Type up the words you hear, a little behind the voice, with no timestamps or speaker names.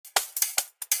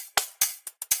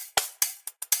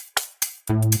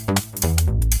Told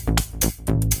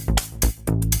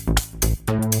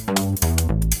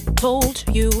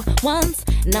you once,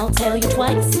 and I'll tell you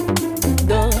twice.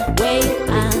 The way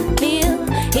I feel,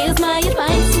 here's my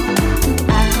advice.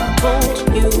 I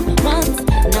told you once,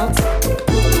 and I'll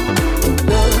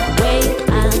the way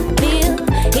I feel,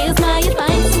 here's my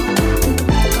advice.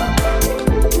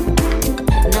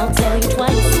 And I'll tell you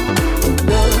twice.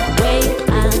 The way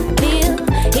I feel,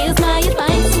 here's my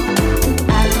advice.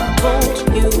 I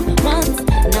told you once,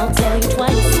 and I'll tell you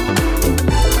twice.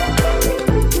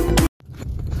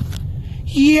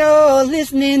 You're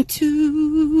listening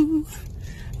to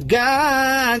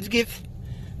God's gift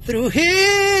through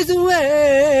His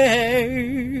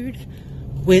Word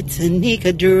with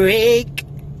Tanika Drake.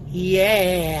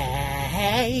 Yeah,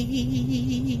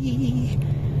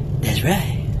 that's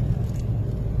right.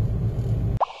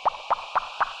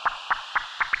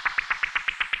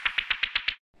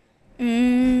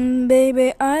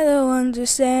 Baby, I don't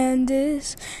understand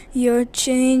this. You're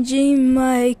changing,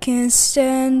 I can't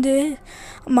stand it.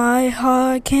 My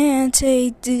heart can't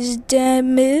take this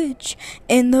damage,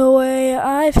 and the way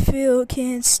I feel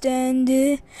can't stand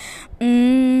it.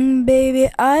 Baby,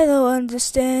 I don't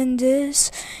understand this.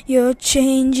 You're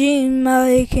changing,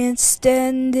 I can't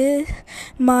stand it.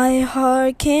 My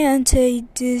heart can't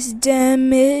take this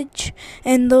damage,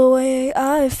 and the way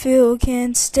I feel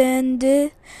can't stand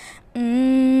it.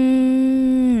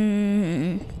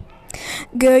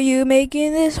 Girl, you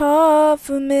making this hard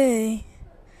for me.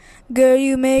 Girl,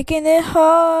 you making it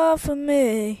hard for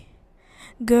me.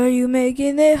 Girl, you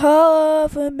making it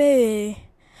hard for me.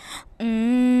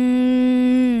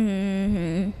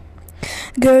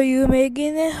 Girl, you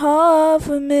making it hard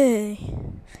for me.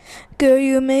 Girl,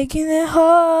 you making it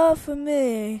hard for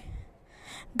me.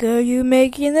 Girl, you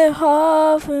making it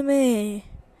hard for me.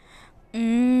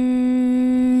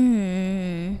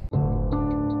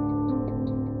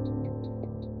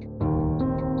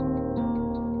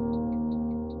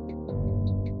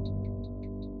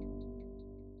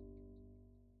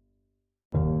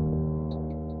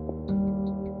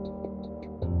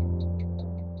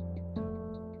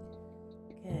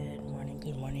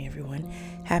 Good morning, everyone.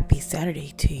 Happy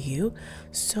Saturday to you.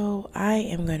 So I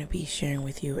am going to be sharing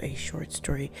with you a short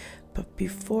story, but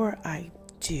before I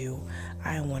do,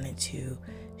 I wanted to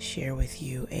share with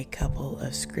you a couple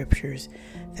of scriptures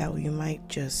that we might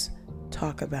just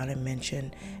talk about and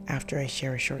mention after I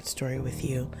share a short story with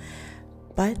you.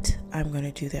 But I'm going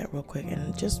to do that real quick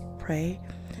and just pray,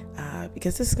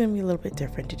 because this is going to be a little bit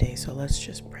different today. So let's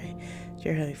just pray.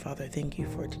 Dear Heavenly Father, thank you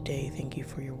for today. Thank you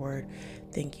for your word.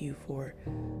 Thank you for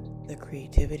the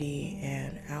creativity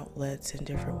and outlets in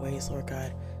different ways, Lord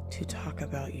God, to talk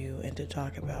about you and to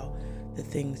talk about the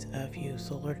things of you.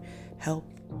 So Lord, help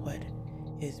what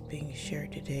is being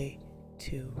shared today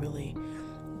to really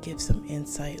give some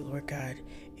insight, Lord God,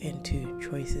 into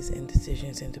choices and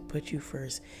decisions, and to put you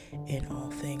first in all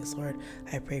things. Lord,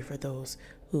 I pray for those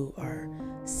who are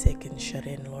sick and shut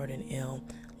in, Lord, and ill.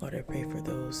 Lord, I pray for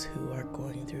those who are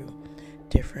going through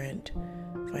different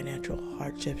financial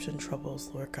hardships and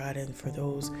troubles, Lord God, and for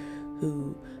those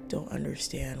who don't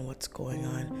understand what's going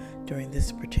on during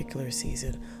this particular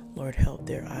season. Lord, help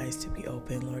their eyes to be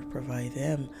open. Lord, provide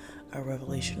them a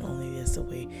revelation only as the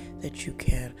way that you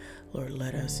can. Lord,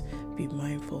 let us be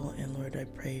mindful, and Lord, I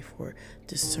pray for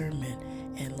discernment,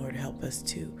 and Lord, help us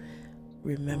to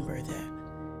remember that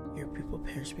your people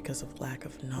perish because of lack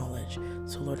of knowledge.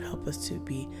 So Lord, help us to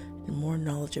be more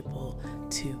knowledgeable,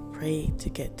 to pray, to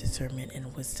get discernment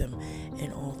and wisdom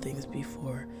in all things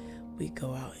before we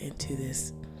go out into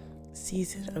this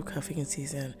season of cuffing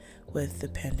season with the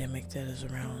pandemic that is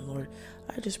around. Lord,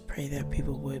 I just pray that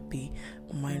people would be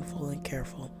mindful and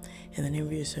careful. In the name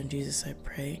of your Son Jesus, I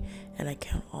pray, and I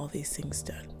count all these things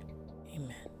done.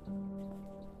 Amen.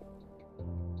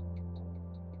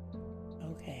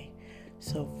 Okay,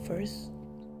 so first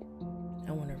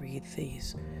I want to read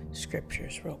these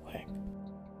scriptures real quick.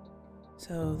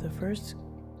 So the first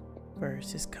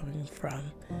verse is coming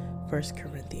from 1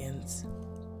 Corinthians,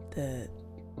 the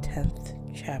 10th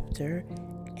chapter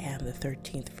and the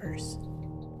 13th verse.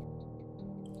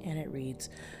 And it reads,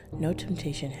 "No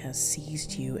temptation has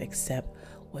seized you except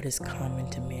what is common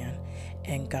to man,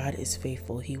 and God is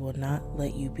faithful. He will not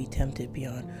let you be tempted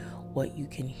beyond what you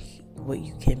can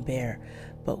bear.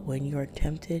 But when you are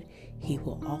tempted, He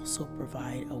will also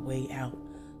provide a way out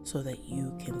so that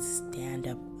you can stand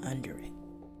up under it."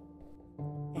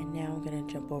 And now I'm going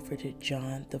to jump over to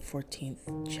John, the 14th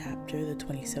chapter, the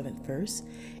 27th verse.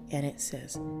 And it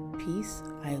says, "Peace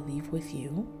I leave with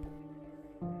you.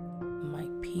 My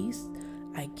peace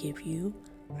I give you.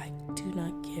 I do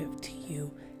not give to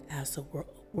you as the world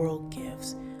world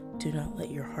gives. Do not let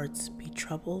your hearts be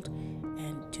troubled,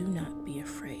 and do not be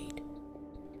afraid.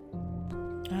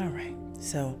 All right,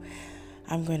 so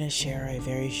I'm going to share a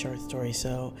very short story,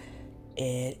 so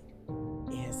it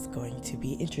is going to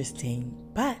be interesting,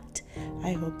 but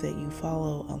I hope that you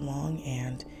follow along,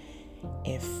 and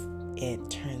if it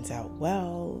turns out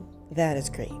well, that is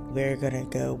great. We're going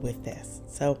to go with this.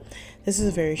 So this is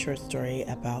a very short story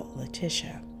about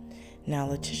Letitia. Now,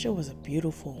 Letitia was a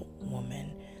beautiful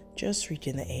woman, just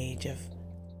reaching the age of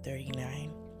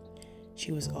 39.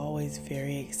 She was always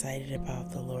very excited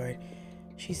about the Lord.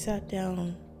 She sat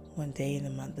down one day in the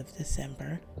month of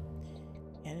December,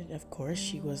 and of course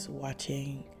she was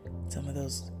watching some of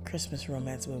those Christmas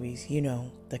romance movies, you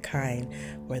know, the kind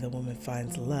where the woman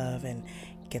finds love and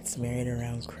gets married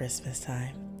around Christmas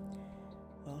time.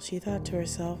 Well, she thought to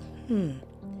herself,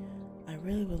 I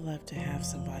really would love to have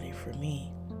somebody for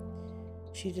me.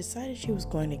 She decided she was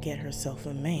going to get herself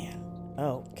a man.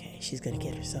 Okay, she's going to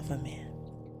get herself a man.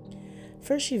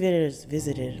 First, she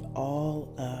visited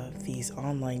all of these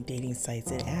online dating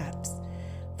sites and apps.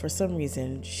 For some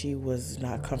reason, she was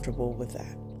not comfortable with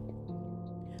that.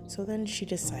 So then she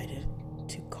decided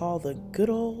to call the good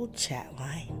old chat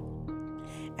line.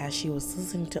 As she was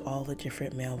listening to all the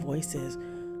different male voices,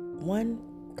 one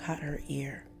caught her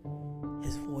ear.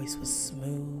 His voice was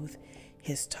smooth,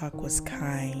 his talk was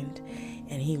kind,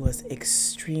 and he was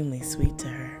extremely sweet to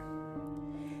her.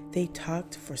 They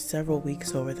talked for several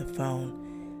weeks over the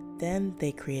phone. Then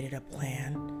they created a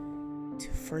plan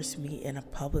to first meet in a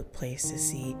public place to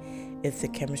see if the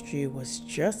chemistry was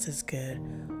just as good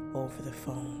over the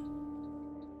phone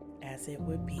as it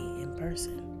would be in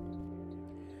person.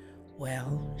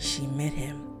 Well, she met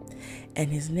him, and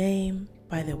his name,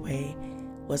 by the way,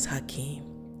 was Hakeem.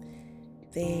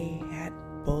 They had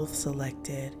both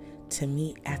selected to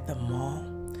meet at the mall.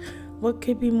 What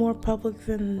could be more public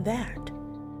than that?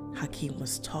 Hakeem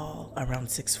was tall, around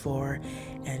 6'4",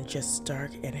 and just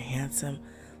stark and handsome.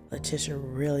 Letitia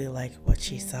really liked what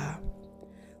she saw.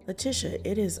 Letitia,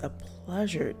 it is a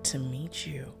pleasure to meet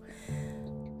you.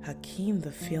 Hakeem,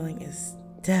 the feeling is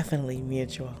definitely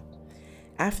mutual.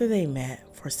 After they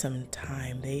met for some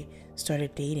time, they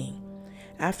started dating.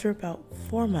 After about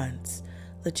 4 months,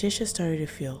 Letitia started to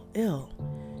feel ill.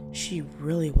 She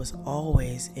really was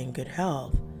always in good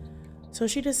health, so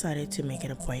she decided to make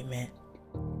an appointment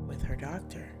with her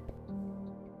doctor.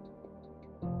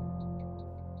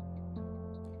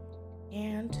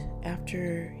 And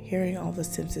after hearing all the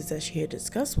symptoms that she had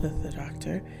discussed with the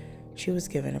doctor, she was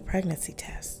given a pregnancy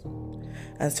test.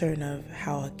 Uncertain of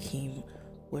how Hakeem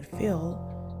would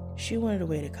feel, she wanted to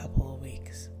wait a couple of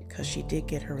weeks because she did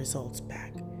get her results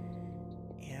back,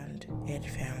 and it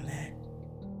found that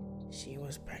she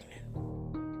was pregnant.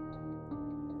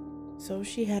 So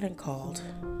she hadn't called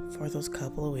for those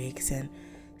couple of weeks and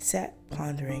sat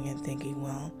pondering and thinking,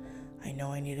 well, I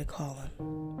know I need to call him.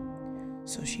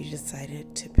 So she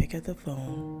decided to pick up the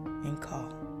phone and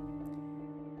call.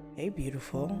 Hey,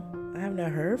 beautiful, I have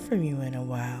not heard from you in a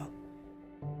while.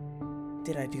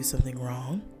 Did I do something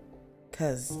wrong?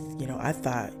 Because, I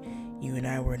thought you and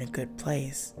I were in a good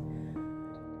place.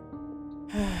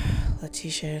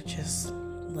 Letitia just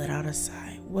let out a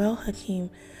sigh. Well, Hakeem,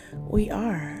 we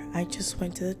are. I just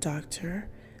went to the doctor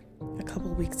a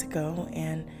couple of weeks ago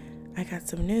and I got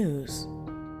some news.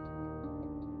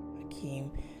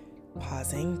 Hakeem,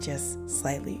 pausing just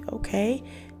slightly. Okay,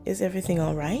 is everything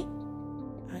all right?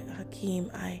 Hakeem,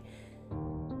 I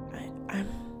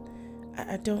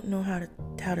don't know how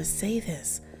to say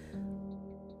this.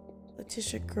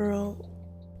 Letitia, girl,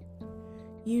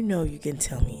 you know you can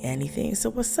tell me anything. So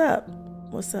what's up?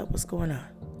 What's up? What's going on?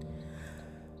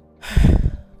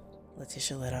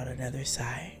 Letitia let out another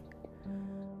sigh.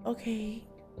 Okay,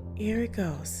 here it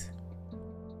goes.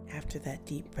 After that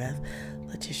deep breath,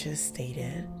 Letitia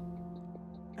stated,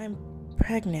 I'm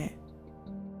pregnant.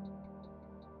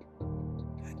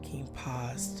 Hakeem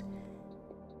paused,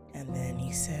 and then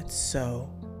he said, so,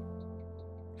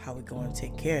 how we going to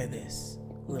take care of this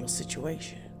little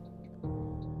situation?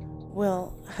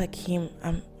 Well, Hakeem,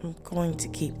 I'm going to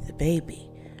keep the baby.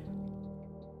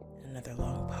 Another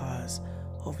long pause.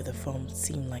 Over the phone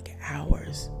seemed like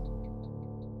hours.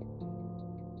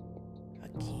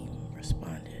 Hakeem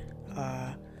responded,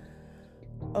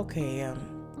 okay,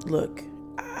 look,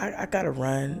 I gotta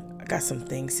run. I got some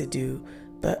things to do,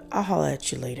 but I'll holler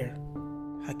at you later.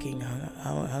 Hakeem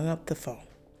hung up the phone.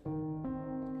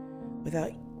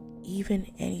 Without even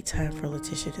any time for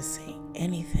Letitia to say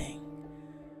anything.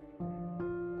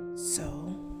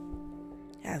 So,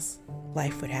 as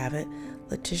life would have it,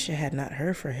 Letitia had not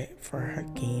heard for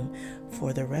Hakeem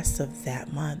for the rest of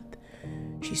that month.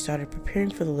 She started preparing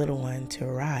for the little one to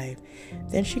arrive.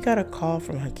 Then she got a call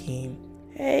from Hakeem.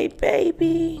 "Hey,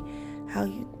 baby, how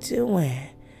you doing?"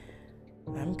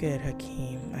 "I'm good,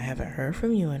 Hakeem. I haven't heard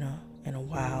from you in a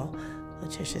while,"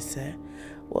 Letitia said.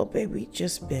 "Well, baby,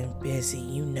 just been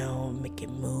busy,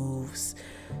 making moves.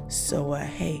 So,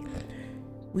 hey,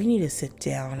 we need to sit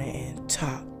down and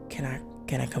talk. Can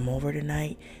I come over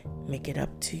tonight? Make it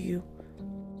up to you?"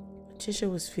 Letitia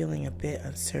was feeling a bit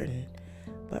uncertain,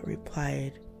 but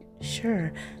replied,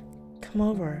 "Sure, come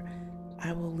over.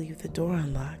 I will leave the door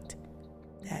unlocked."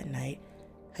 That night,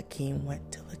 Hakeem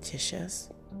went to Letitia's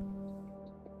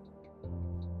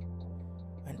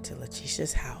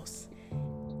house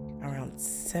around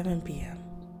 7 p.m.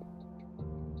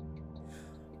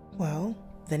 Well,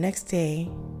 the next day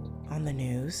on the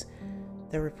news,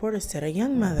 the reporter said a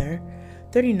young mother,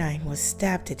 39, was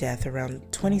stabbed to death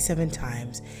around 27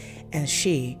 times, and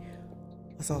she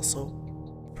was also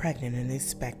pregnant and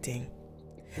expecting.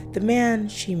 The man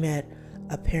she met,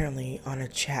 apparently on a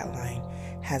chat line,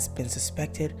 has been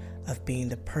suspected of being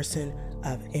the person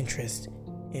of interest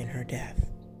in her death.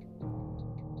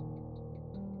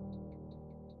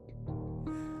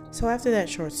 So after that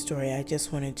short story, I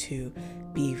just wanted to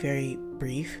be very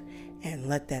brief and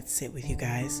let that sit with you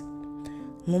guys.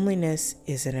 Loneliness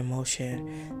is an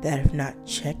emotion that, if not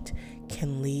checked,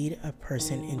 can lead a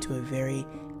person into a very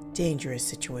dangerous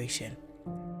situation.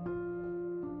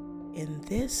 In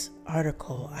this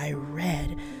article I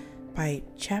read by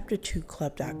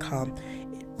chapter2club.com,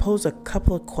 it posed a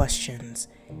couple of questions,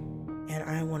 and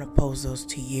I want to pose those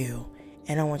to you,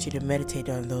 and I want you to meditate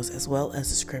on those as well as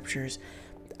the scriptures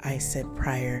I said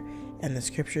prior, and the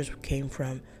scriptures came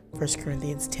from 1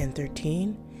 Corinthians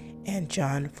 10:13 and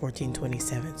John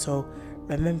 14:27. So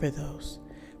remember those.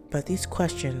 But these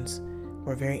questions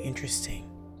were very interesting.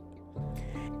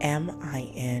 Am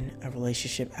I in a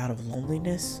relationship out of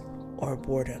loneliness or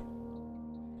boredom?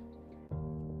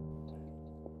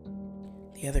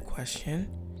 The other question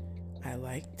I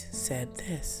liked said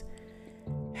this: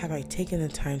 have I taken the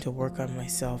time to work on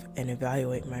myself and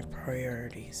evaluate my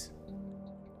priorities?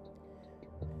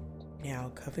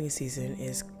 Now, cuffing season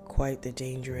is quite the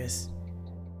dangerous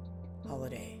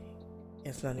holiday.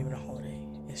 It's not even a holiday.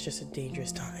 It's just a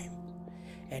dangerous time.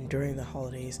 And during the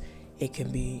holidays, it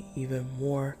can be even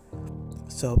more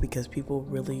so because people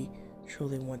really,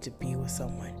 truly want to be with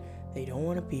someone. They don't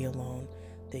want to be alone.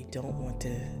 They don't want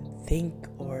to think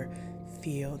or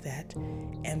feel that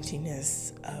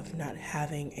emptiness of not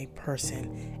having a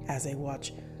person as they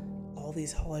watch all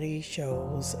these holiday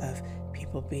shows of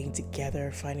people being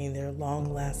together, finding their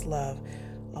long last love.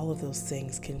 All of those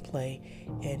things can play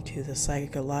into the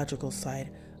psychological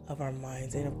side of our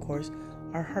minds. And of course,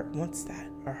 our heart wants that.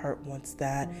 Our heart wants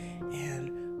that,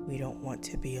 and we don't want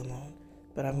to be alone.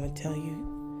 But I'm going to tell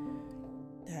you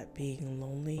that being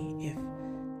lonely, if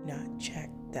not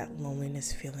checked, that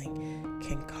loneliness feeling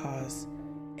can cause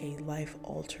a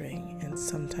life-altering and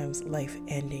sometimes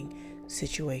life-ending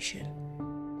situation.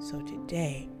 So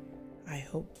today, I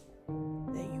hope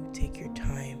that you take your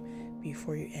time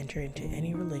before you enter into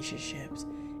any relationships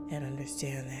and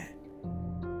understand that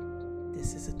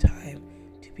this is a time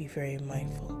to be very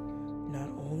mindful, not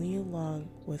only along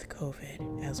with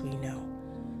COVID, as we know,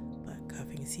 but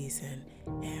cuffing season,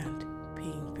 and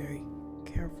being very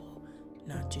careful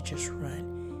not to just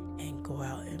run and go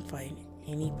out and find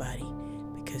anybody,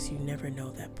 because you never know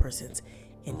that person's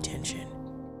intention.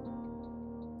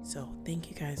 So thank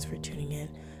you guys for tuning in.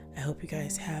 I hope you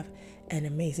guys have an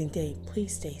amazing day.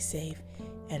 Please stay safe,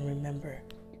 and remember,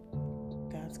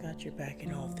 God's got your back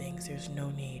in all things. There's no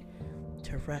need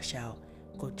to rush out,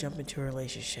 go jump into a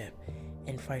relationship,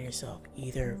 and find yourself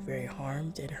either very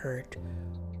harmed and hurt,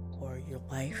 or your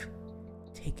life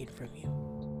taken from you.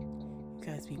 You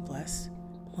guys be blessed,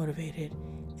 motivated,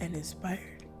 and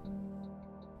inspired.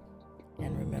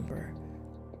 And remember,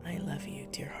 I love you,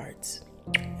 dear hearts.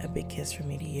 A big kiss from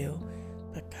me to you,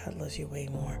 but God loves you way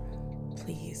more.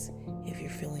 Please, if you're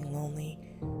feeling lonely,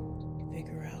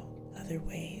 figure out other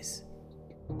ways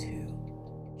to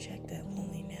check that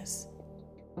loneliness,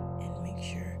 and make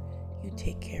sure you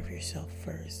take care of yourself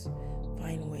first.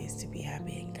 Find ways to be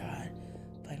happy in God.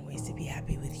 Find ways to be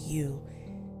happy with you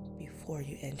before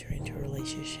you enter into a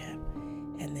relationship,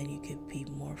 and then you could be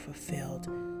more fulfilled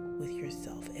with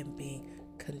yourself and being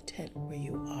content where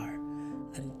you are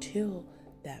until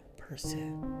that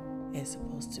person is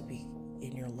supposed to be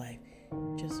in your life.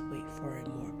 Just wait for a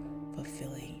more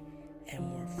fulfilling and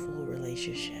more full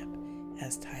relationship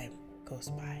as time goes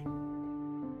by.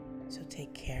 So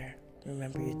take care.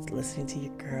 Remember, you're listening to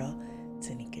your girl,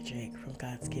 Tanika Drake, from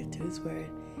God's Gift to His Word.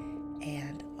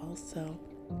 And also,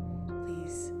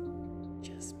 please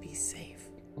just be safe.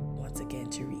 Once again,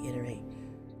 to reiterate,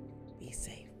 be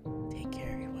safe. Take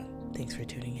care, everyone. Thanks for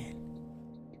tuning in.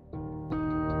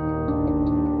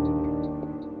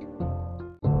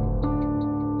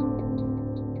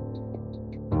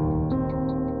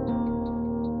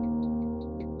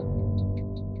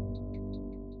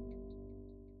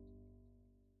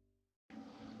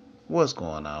 What's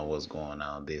going on? What's going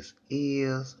on? This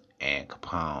is Ann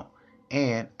Capone,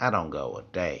 and I don't go a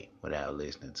day without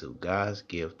listening to God's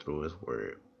gift through His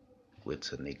Word with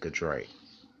Tanika Drake.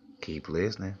 Keep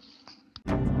listening.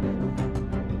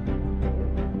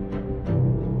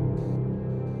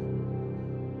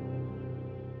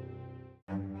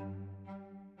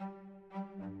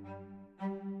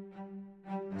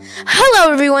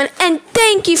 Hello, everyone, and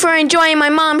thank you for enjoying my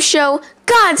mom's show,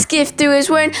 God's Gift Through His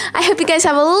Word. I hope you guys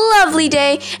have a lovely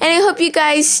day, and I hope you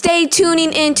guys stay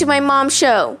tuning into my mom's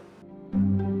show.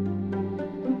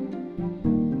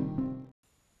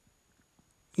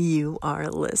 You are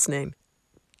listening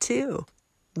to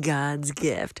God's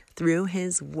Gift Through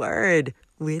His Word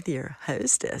with your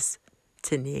hostess,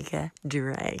 Tanika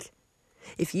Drake.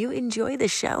 If you enjoy the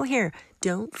show here,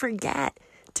 don't forget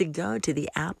to go to the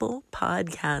Apple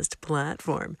Podcast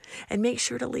platform and make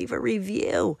sure to leave a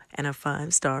review and a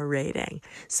 5-star rating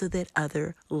so that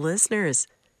other listeners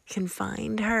can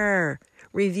find her.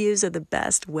 Reviews are the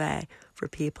best way for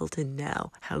people to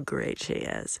know how great she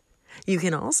is. You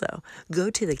can also go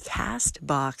to the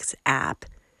CastBox app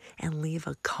and leave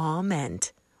a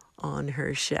comment on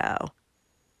her show.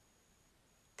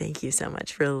 Thank you so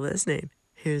much for listening.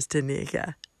 Here's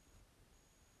Tanika.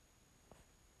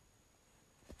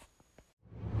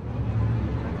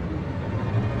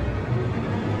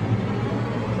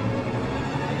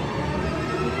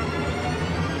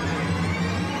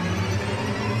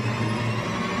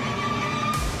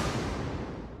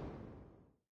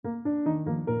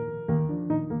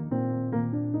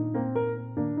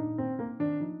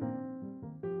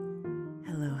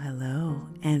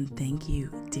 And thank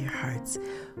you, dear hearts,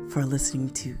 for listening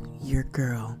to your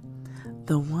girl,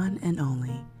 the one and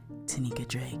only Tanika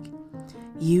Drake.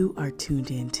 You are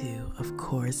tuned into, of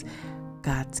course,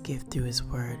 God's Gift Through His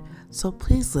Word. So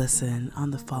please listen on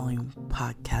the following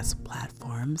podcast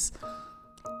platforms: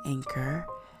 Anchor,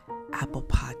 Apple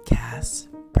Podcasts,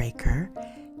 Breaker,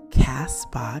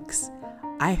 CastBox,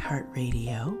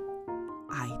 iHeartRadio,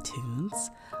 iTunes,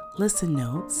 Listen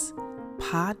Notes,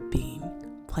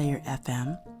 Podbean, Player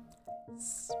FM,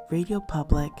 Radio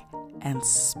Public, and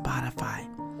Spotify.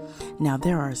 Now,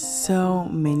 there are so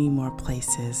many more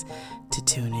places to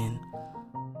tune in.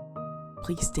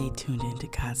 Please stay tuned in to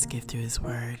God's Gift Through His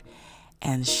Word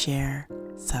and share,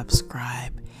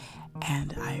 subscribe,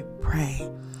 and I pray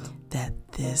that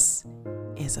this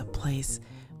is a place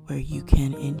where you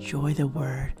can enjoy the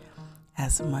Word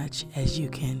as much as you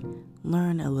can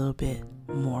learn a little bit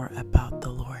more about the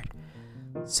Lord.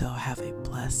 So have a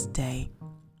blessed day,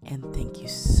 and thank you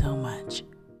so much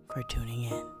for tuning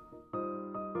in.